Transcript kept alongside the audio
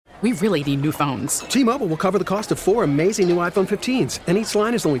We really need new phones. T-Mobile will cover the cost of 4 amazing new iPhone 15s, and each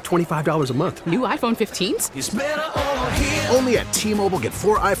line is only $25 a month. New iPhone 15s? It's better over here. Only at T-Mobile, get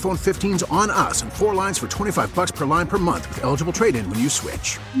 4 iPhone 15s on us and 4 lines for $25 per line per month with eligible trade-in when you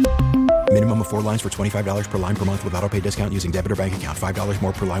switch. Minimum of 4 lines for $25 per line per month with autopay discount using debit or bank account. $5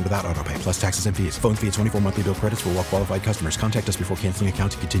 more per line without autopay, plus taxes and fees. Phone fee at 24 monthly bill credits for well-qualified customers. Contact us before canceling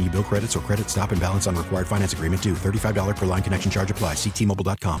account to continue bill credits or credit stop and balance on required finance agreement due. $35 per line connection charge applies. See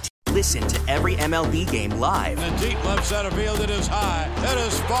T-Mobile.com. Listen to every MLB game live. In the deep left center field, it is high, it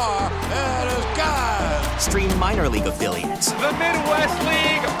is far, it is gone. Stream minor league affiliates. The Midwest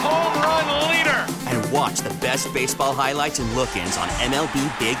League home run leader. And watch the best baseball highlights and look-ins on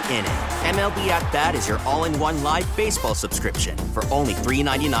MLB Big Inning. MLB At Bat is your all-in-one live baseball subscription for only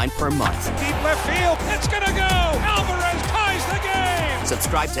 $3.99 per month. Deep left field, it's gonna go. Alvarez ties the game.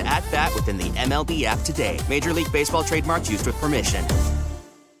 Subscribe to At Bat within the MLB app today. Major League Baseball trademarks used with permission.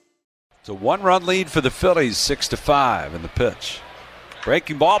 It's a 1-run lead for the Phillies, 6-5 in the pitch.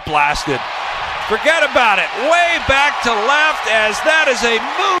 Breaking ball blasted. Forget about it. Way back to left as that is a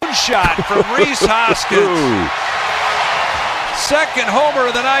moonshot from Rhys Hoskins. Second homer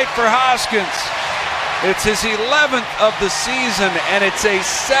of the night for Hoskins. It's his 11th of the season, and it's a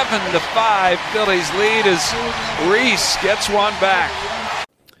 7-5 Phillies lead as Rhys gets one back.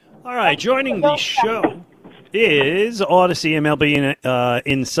 All right, joining the show is Odyssey MLB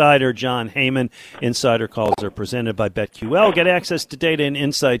insider Jon Heyman. Insider calls are presented by BetQL. Get access to data and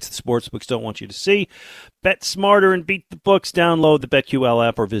insights the sportsbooks don't want you to see. Bet smarter and beat the books. Download the BetQL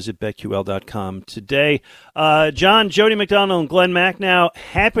app or visit BetQL.com today. John, Jody McDonald, and Glenn Macnow,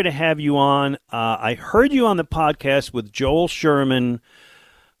 happy to have you on. I heard you on the podcast with Joel Sherman,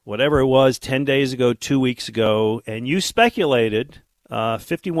 whatever it was, 10 days ago, 2 weeks ago, and you speculated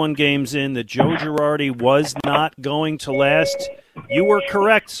 51 games in that Joe Girardi was not going to last. You were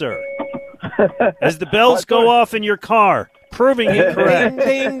correct, sir. As the bells go off in your car, proving you correct.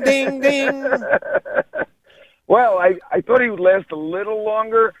 Ding, ding, ding. Well, I thought he would last a little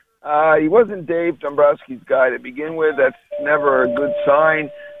longer. He wasn't Dave Dombrowski's guy to begin with. That's never a good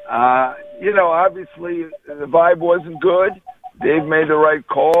sign. Obviously the vibe wasn't good. Dave made the right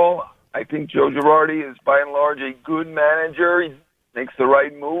call. I think Joe Girardi is by and large a good manager. He makes the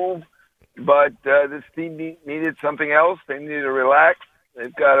right move, but this team needed something else. They needed to relax.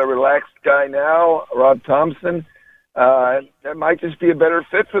 They've got a relaxed guy now, Rob Thompson. That might just be a better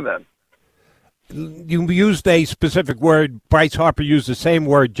fit for them. You used a specific word. Bryce Harper used the same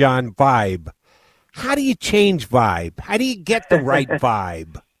word, John, vibe. How do you change vibe? How do you get the right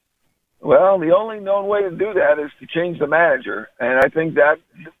vibe? Well, the only known way to do that is to change the manager, and I think that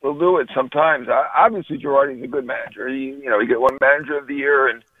will do it sometimes. Obviously, Girardi's a good manager. He got one manager of the year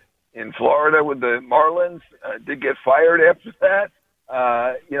in Florida with the Marlins. Did get fired after that.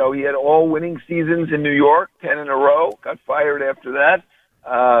 He had all winning seasons in New York, 10 in a row. Got fired after that.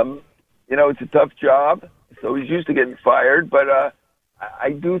 It's a tough job, so he's used to getting fired. But I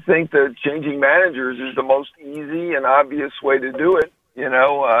do think that changing managers is the most easy and obvious way to do it.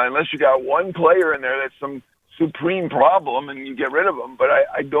 Unless you got one player in there that's some supreme problem and you get rid of them. But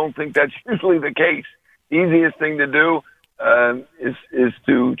I don't think that's usually the case. The easiest thing to do is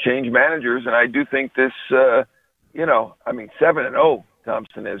to change managers. And I do think this, 7-0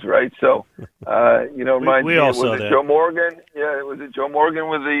 Thompson is, right? So, we all saw that. Joe Morgan? Yeah, was it Joe Morgan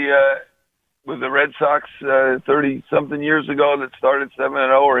with the Red Sox 30-something years ago that started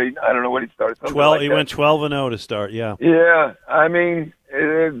 7-0 or 8? I don't know what he started. 12. He went 12-0 to start. Yeah. Yeah. I mean,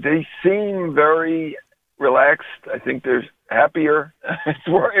 they seem very relaxed. I think they're happier. It's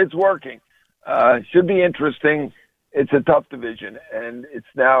working. Should be interesting. It's a tough division, and it's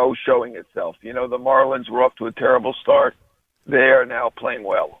now showing itself. The Marlins were off to a terrible start. They are now playing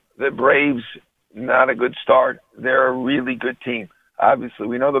well. The Braves, not a good start. They're a really good team. Obviously,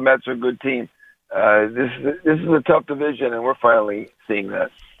 we know the Mets are a good team. This is a tough division, and we're finally seeing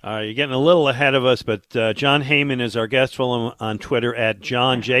that. You're getting a little ahead of us, but Jon Heyman is our guest. Follow him on Twitter at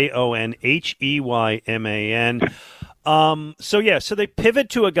John, JONHEYMAN. So they pivot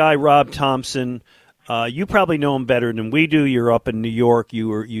to a guy, Rob Thompson. You probably know him better than we do. You're up in New York.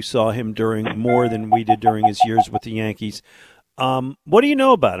 You saw him during more than we did during his years with the Yankees. What do you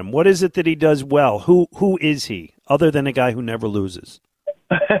know about him? What is it that he does well? Who is he, other than a guy who never loses?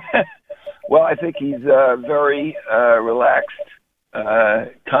 Well, I think he's a very relaxed,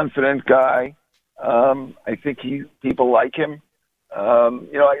 confident guy. I think people like him.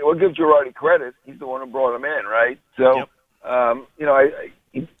 We'll give Girardi credit. He's the one who brought him in, right? So, yep.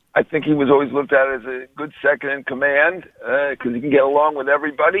 I think he was always looked at as a good second in command because he can get along with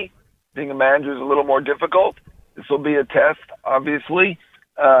everybody. Being a manager is a little more difficult. This will be a test, obviously.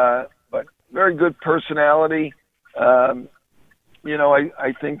 but very good personality.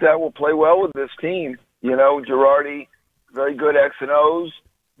 I think that will play well with this team. Girardi, very good X and O's,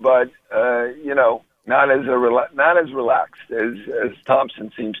 but not as relaxed as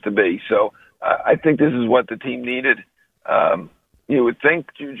Thompson seems to be. So I think this is what the team needed. You would think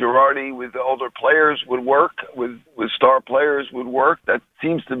Girardi with the older players would work, with star players would work. That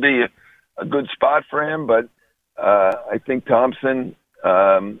seems to be a good spot for him, but I think Thompson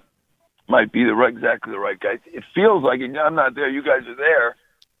might be exactly the right guy. It feels like, and I'm not there, you guys are there,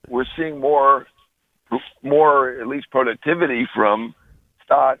 we're seeing more at least productivity from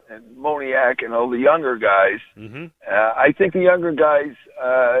Stott and Moniak and all the younger guys. Mm-hmm. I think the younger guys,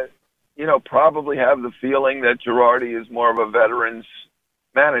 probably have the feeling that Girardi is more of a veterans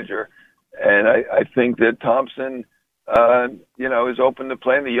manager. And I think that Thompson, is open to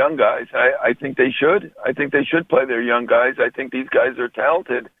playing the young guys. I think they should. I think they should play their young guys. I think these guys are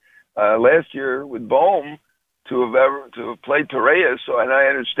talented. Last year with Bohm, to have played Torreyes, and I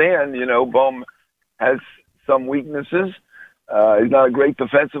understand, Bohm has some weaknesses. He's not a great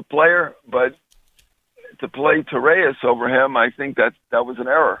defensive player, but to play Torreyes over him, I think that was an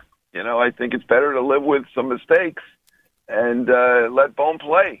error. I think it's better to live with some mistakes and let Bohm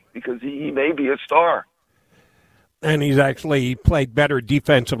play because he may be a star. And he's actually played better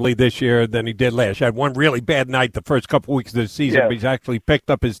defensively this year than he did last year. Had one really bad night the first couple weeks of the season, but he's actually picked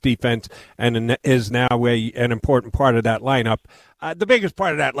up his defense and is now an important part of that lineup. The biggest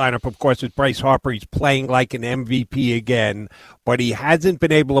part of that lineup, of course, is Bryce Harper. He's playing like an MVP again, but he hasn't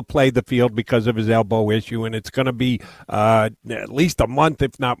been able to play the field because of his elbow issue, and it's going to be at least a month,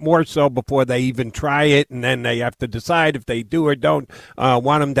 if not more so, before they even try it, and then they have to decide if they do or don't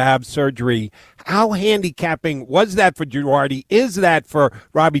want him to have surgery. How handicapping was that for Girardi? Is that for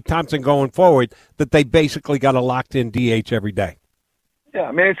Robbie Thompson going forward, that they basically got a locked-in DH every day? Yeah,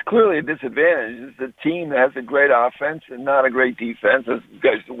 I mean, it's clearly a disadvantage. It's a team that has a great offense and not a great defense, as you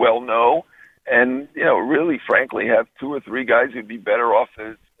guys well know. And, really, frankly, have two or three guys who'd be better off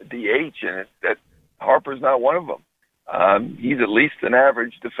as a DH, and that Harper's not one of them. He's at least an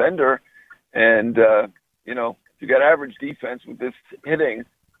average defender. And, if you got average defense with this hitting,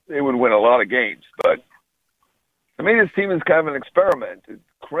 they would win a lot of games. But, to me, this team is kind of an experiment.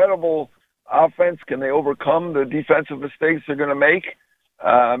 Incredible offense. Can they overcome the defensive mistakes they're going to make?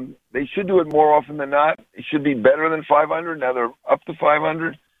 They should do it more often than not. It should be better than 500. Now they're up to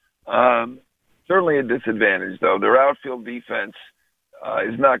 500. Certainly a disadvantage, though. Their outfield defense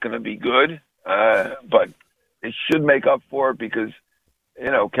is not going to be good, but they should make up for it because,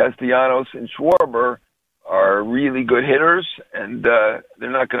 Castellanos and Schwarber are really good hitters, and they're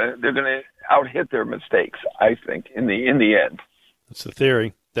going to out-hit their mistakes, I think, in the end. That's the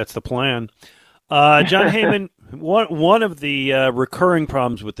theory. That's the plan. John Heyman, one of the recurring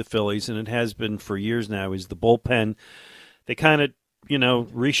problems with the Phillies, and it has been for years now, is the bullpen. They kind of,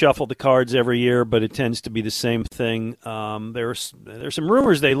 reshuffle the cards every year, but it tends to be the same thing. There's some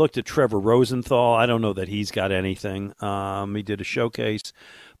rumors they looked at Trevor Rosenthal. I don't know that he's got anything. He did a showcase.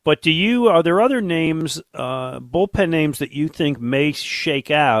 But are there other names, bullpen names that you think may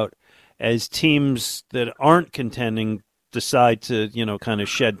shake out as teams that aren't contending decide to, kind of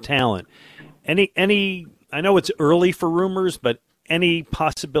shed talent? Any? I know it's early for rumors, but any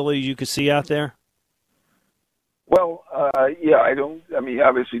possibility you could see out there? Well,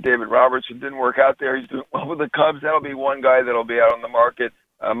 obviously David Robertson didn't work out there. He's doing well with the Cubs. That'll be one guy that'll be out on the market.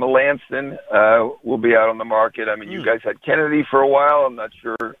 Melancon will be out on the market. I mean, you guys had Kennedy for a while. I'm not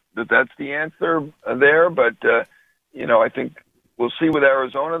sure that that's the answer there, but I think we'll see with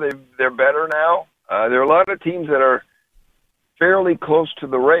Arizona. They're better now. There are a lot of teams that are fairly close to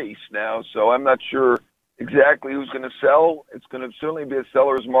the race now, so I'm not sure exactly who's going to sell. It's going to certainly be a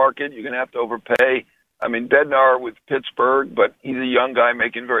seller's market. You're going to have to overpay. I mean, Bednar with Pittsburgh, but he's a young guy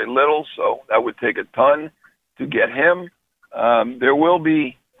making very little, so that would take a ton to get him. There will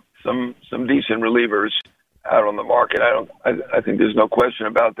be some decent relievers out on the market. I think there's no question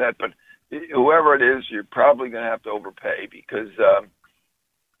about that, but whoever it is, you're probably going to have to overpay because,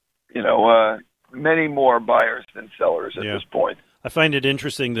 many more buyers than sellers at this point. I find it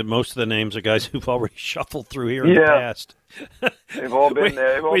interesting that most of the names are guys who've already shuffled through here in the past. They've all been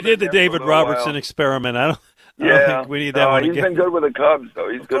there. We did the David Robertson experiment. I don't think we need that one again. He's been good with the Cubs, though.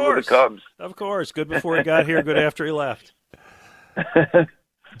 He's good with the Cubs. Of course. Good before he got here, good after he left.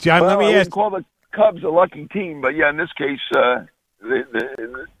 John, let me ask. I call the Cubs a lucky team, but in this case,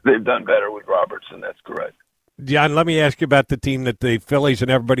 they've done better with Robertson. That's correct. John, let me ask you about the team that the Phillies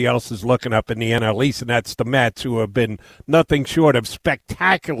and everybody else is looking up in the NL East, and that's the Mets, who have been nothing short of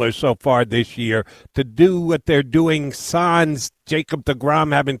spectacular so far this year. To do what they're doing, sans Jacob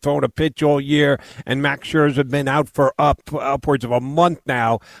deGrom having thrown a pitch all year, and Max Scherzer have been out for upwards of a month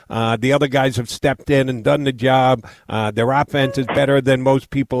now. The other guys have stepped in and done the job. Their offense is better than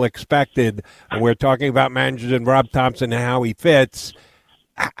most people expected. And we're talking about managers and Rob Thompson and how he fits.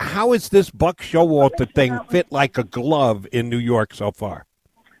 How is this Buck Showalter thing fit like a glove in New York so far?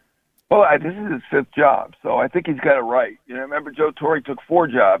 Well, this is his fifth job, so I think he's got it right. Remember Joe Torre took 4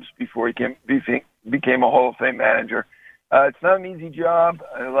 jobs before he became a Hall of Fame manager. It's not an easy job.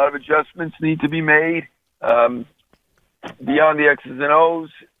 A lot of adjustments need to be made. Beyond the X's and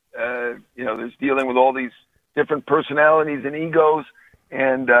O's, there's dealing with all these different personalities and egos.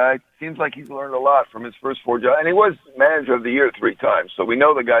 And it seems like he's learned a lot from his first 4 jobs. And he was manager of the year 3 times. So we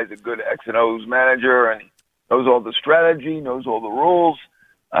know the guy's a good X and O's manager, and he knows all the strategy, knows all the rules.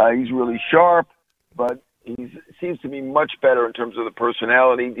 He's really sharp, but he seems to be much better in terms of the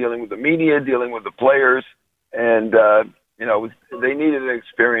personality, dealing with the media, dealing with the players. And, they needed an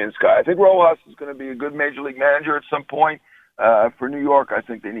experienced guy. I think Rojas is going to be a good major league manager at some point. For New York, I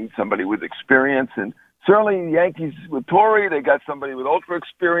think they need somebody with experience. And certainly the Yankees with Torre, they got somebody with ultra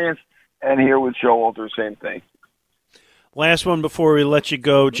experience, and here with Showalter, same thing. Last one before we let you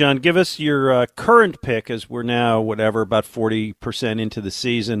go, John. Give us your current pick, as we're now, about 40% into the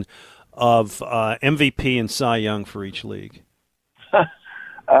season, of MVP and Cy Young for each league.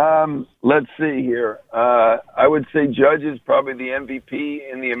 Let's see here. I would say Judge is probably the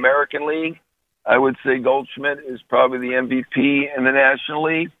MVP in the American League. I would say Goldschmidt is probably the MVP in the National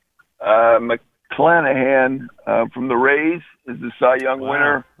League. McClanahan from the Rays is the Cy Young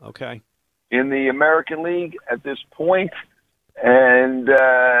winner. Okay. In the American League at this point. And,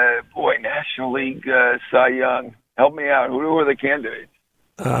 National League Cy Young. Help me out. Who are the candidates?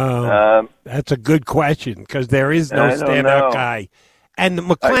 That's a good question, because there is no standout guy. And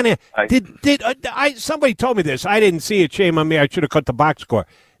McClanahan, somebody told me this. I didn't see it. Shame on me. I should have cut the box score.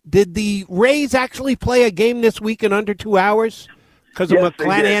 Did the Rays actually play a game this week in under 2 hours? Because of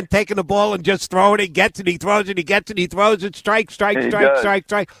McClanahan taking the ball and just throwing it, gets it, he throws it, he gets it, he throws it, strike.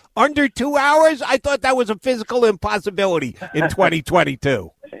 Under 2 hours? I thought that was a physical impossibility in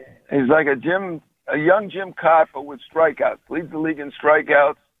 2022. He's like a young Jim Cott, but with strikeouts. Leads the league in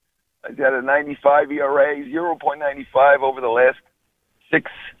strikeouts. He's got a 95 ERA, 0.95 over the last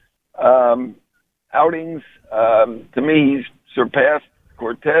 6 outings. To me, he's surpassed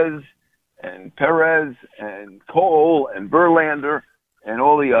Cortez and Perez and Cole and Verlander and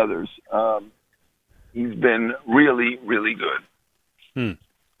all the others. He's been really, really good.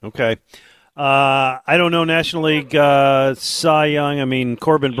 Okay. I don't know National League Cy Young. I mean,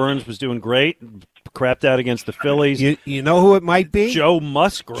 Corbin Burns was doing great. Crapped out against the Phillies. You know who it might be? Joe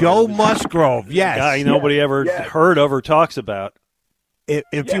Musgrove. Joe Musgrove, yes. A guy nobody ever heard of or talks about.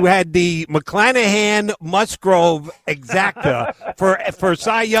 If you had the McClanahan-Musgrove exacta for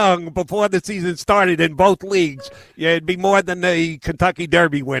Cy Young before the season started in both leagues, it'd be more than the Kentucky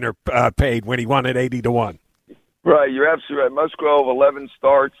Derby winner paid when he won at 80-1. Right, you're absolutely right. Musgrove, 11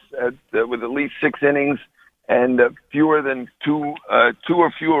 starts with at least 6 innings and fewer than two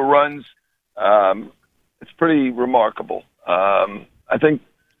or fewer runs. It's pretty remarkable. I think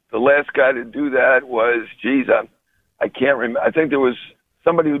the last guy to do that was, I can't remember. I think there was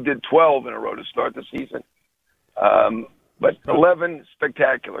somebody who did 12 in a row to start the season. But 11,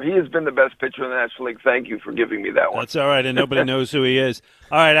 spectacular. He has been the best pitcher in the National League. Thank you for giving me that one. That's all right, and nobody knows who he is.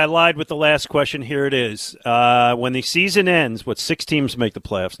 All right, I lied with the last question. Here it is. When the season ends, 6 teams make the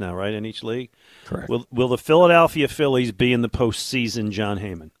playoffs now, right, in each league? Correct. Will the Philadelphia Phillies be in the postseason, John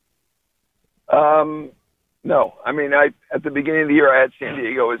Heyman? No. I mean, at the beginning of the year, I had San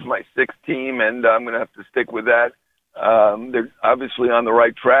Diego as my 6th team, and I'm going to have to stick with that. They're obviously on the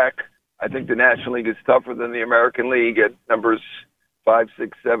right track. I think the National League is tougher than the American League at numbers 5,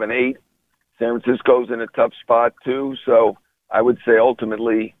 6, 7, 8. San Francisco's in a tough spot too, so I would say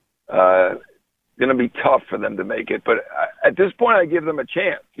ultimately going to be tough for them to make it. But at this point, I give them a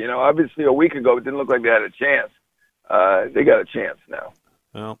chance. Obviously a week ago it didn't look like they had a chance. They got a chance now.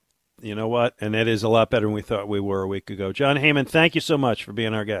 Well, you know what? And that is a lot better than we thought we were a week ago. John Heyman, thank you so much for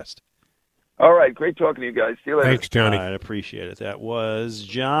being our guest. All right. Great talking to you guys. See you later. Thanks, Johnny. I appreciate it. That was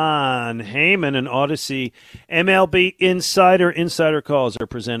John Heyman, an Odyssey MLB Insider. Insider calls are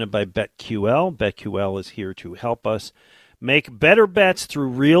presented by BetQL. BetQL is here to help us make better bets through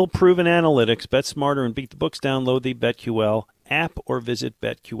real proven analytics. Bet smarter and beat the books. Download the BetQL app or visit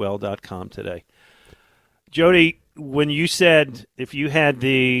BetQL.com today. Jody, when you said if you had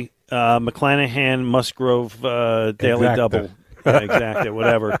the McClanahan, Musgrove, Daily Exacto. Double. Yeah, exactly,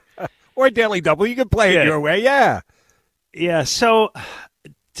 whatever. Or Daily Double. You can play it your way, yeah. Yeah, so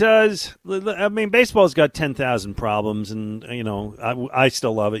baseball's got 10,000 problems, and, I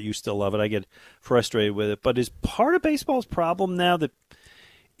still love it. You still love it. I get frustrated with it. But is part of baseball's problem now that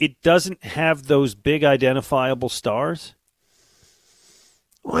it doesn't have those big identifiable stars?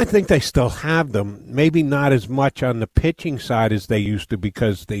 Well, I think they still have them. Maybe not as much on the pitching side as they used to,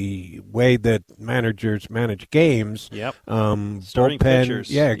 because the way that managers manage games, Starting bullpen,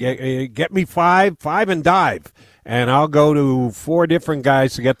 pitchers. get me five and dive, and I'll go to 4 different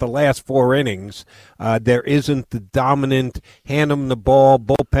guys to get the last 4 innings. There isn't the dominant hand him the ball,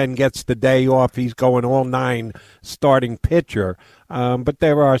 bullpen gets the day off, he's going all 9 starting pitcher. But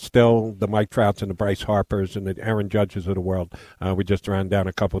there are still the Mike Trouts and the Bryce Harpers and the Aaron Judges of the world. We just ran down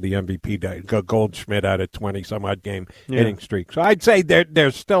a couple of the MVP days. Goldschmidt had a 20-some-odd game inning streak. So I'd say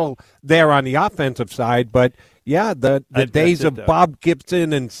they're still there on the offensive side, but yeah, the days of Bob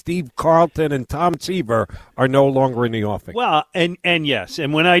Gibson and Steve Carlton and Tom Seaver are no longer in the offing. Well, and yes,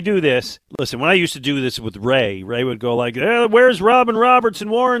 and when I do this, listen, when I used to do this with Ray would go like, where's Robin Roberts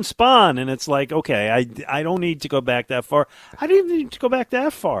and Warren Spahn? And it's like, okay, I don't need to go back that far. I didn't even need to go back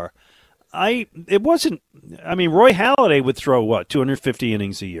that far. Roy Halladay would throw, 250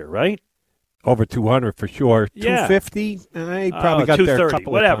 innings a year, right? Over 200 for sure. Yeah. 250? I probably got there a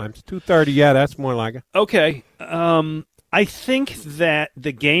couple of times. 230, yeah, that's more like it. Okay. I think that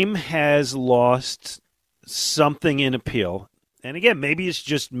the game has lost something in appeal. And again, maybe it's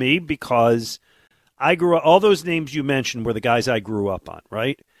just me, because I grew up, all those names you mentioned were the guys I grew up on,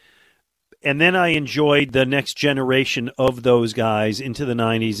 right? And then I enjoyed the next generation of those guys into the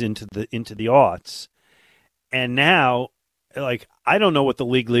 90s, into the aughts. And now, I don't know what the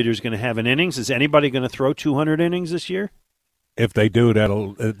league leader is going to have in innings. Is anybody going to throw 200 innings this year? If they do,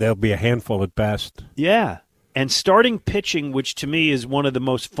 there'll be a handful at best. Yeah. And starting pitching, which to me is one of the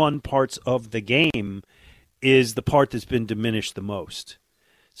most fun parts of the game, is the part that's been diminished the most.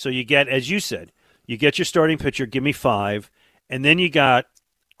 So you get, as you said, you get your starting pitcher, give me 5, and then you got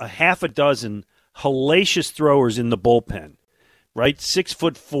a half a dozen hellacious throwers in the bullpen, right?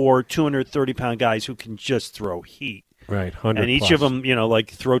 6'4", 230-pound guys who can just throw heat. Right, 100 And each plus. of them,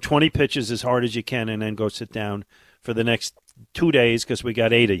 throw 20 pitches as hard as you can and then go sit down for the next 2 days because we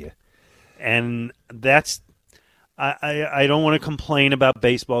got 8 of you. And that's I don't want to complain about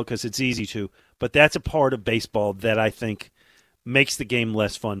baseball because it's easy to, but that's a part of baseball that I think makes the game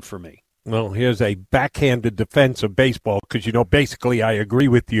less fun for me. Well, here's a backhanded defense of baseball because, basically I agree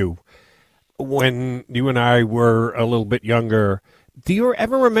with you. When you and I were a little bit younger, do you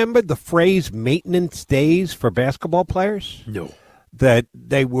ever remember the phrase maintenance days for basketball players? No. That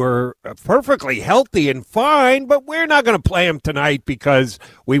they were perfectly healthy and fine, but we're not going to play them tonight because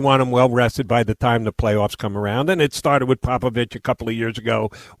we want them well rested by the time the playoffs come around. And it started with Popovich a couple of years ago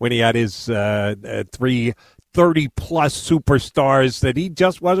when he had his 30-plus superstars that he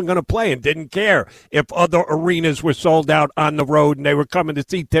just wasn't going to play and didn't care if other arenas were sold out on the road and they were coming to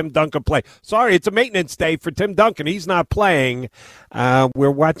see Tim Duncan play. Sorry, it's a maintenance day for Tim Duncan. He's not playing.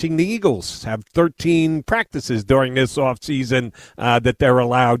 We're watching the Eagles have 13 practices during this offseason that they're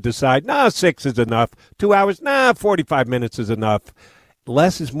allowed to decide, 6 is enough. 2 hours, 45 minutes is enough.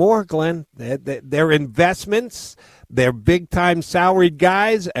 Less is more, Glenn. They're investments. They're big-time salaried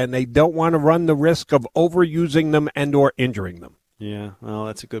guys, and they don't want to run the risk of overusing them and or injuring them. Yeah, well,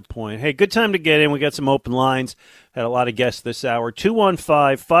 that's a good point. Hey, good time to get in. We got some open lines. Had a lot of guests this hour.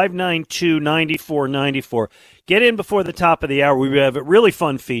 215-592-9494. Get in before the top of the hour. We have a really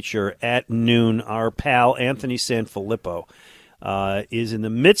fun feature at noon. Our pal, Anthony Sanfilippo, is in the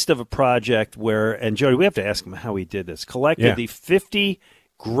midst of a project where, and Jody, we have to ask him how he did this, collected the 50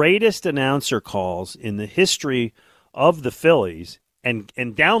 greatest announcer calls in the history of the Phillies and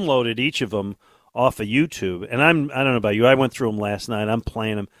downloaded each of them off of YouTube. And I don't know about you. I went through them last night. I'm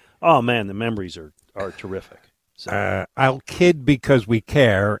playing them. Oh, man, the memories are terrific. So. I'll kid because we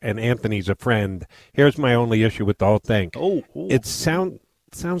care, and Anthony's a friend. Here's my only issue with the whole thing. It sounds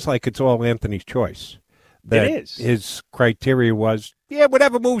like it's all Anthony's choice. That it is. His criteria was,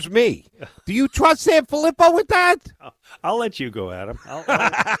 whatever moves me. Do you trust Sanfilippo with that? I'll let you go, Adam.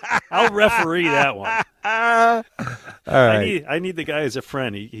 I'll referee that one. All right. I need the guy as a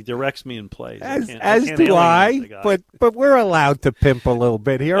friend. He directs me in plays. As do I. But we're allowed to pimp a little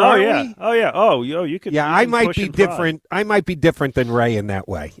bit here. We? Oh yeah. You could. Yeah, I might be different. I might be different than Ray in that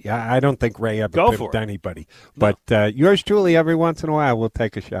way. Yeah, I don't think Ray ever pimped anybody. No. But yours truly, every once in a while, we'll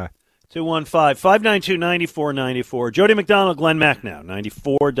take a shot. 215-592-9494. Jody McDonald, Glenn Macnow,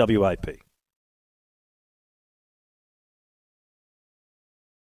 94 WIP.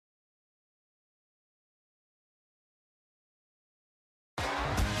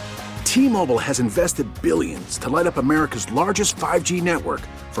 T-Mobile has invested billions to light up America's largest 5G network,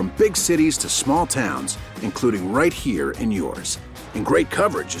 from big cities to small towns, including right here in yours. And great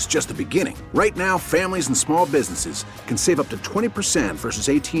coverage is just the beginning. Right now, families and small businesses can save up to 20% versus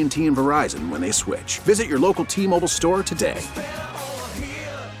AT&T and Verizon when they switch. Visit your local T-Mobile store today.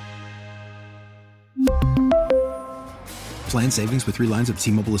 Plan savings with 3 lines of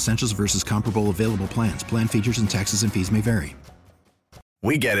T-Mobile Essentials versus comparable available plans. Plan features and taxes and fees may vary.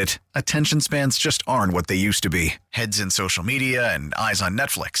 We get it. Attention spans just aren't what they used to be. Heads in social media and eyes on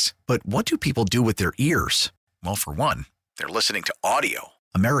Netflix. But what do people do with their ears? Well, for one, they're listening to audio.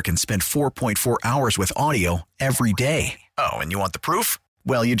 Americans spend 4.4 hours with audio every day. Oh, and you want the proof?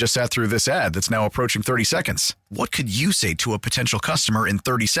 Well, you just sat through this ad that's now approaching 30 seconds. What could you say to a potential customer in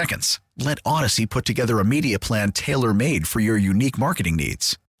 30 seconds? Let Odyssey put together a media plan tailor-made for your unique marketing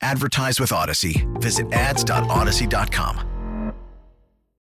needs. Advertise with Odyssey. Visit ads.odyssey.com.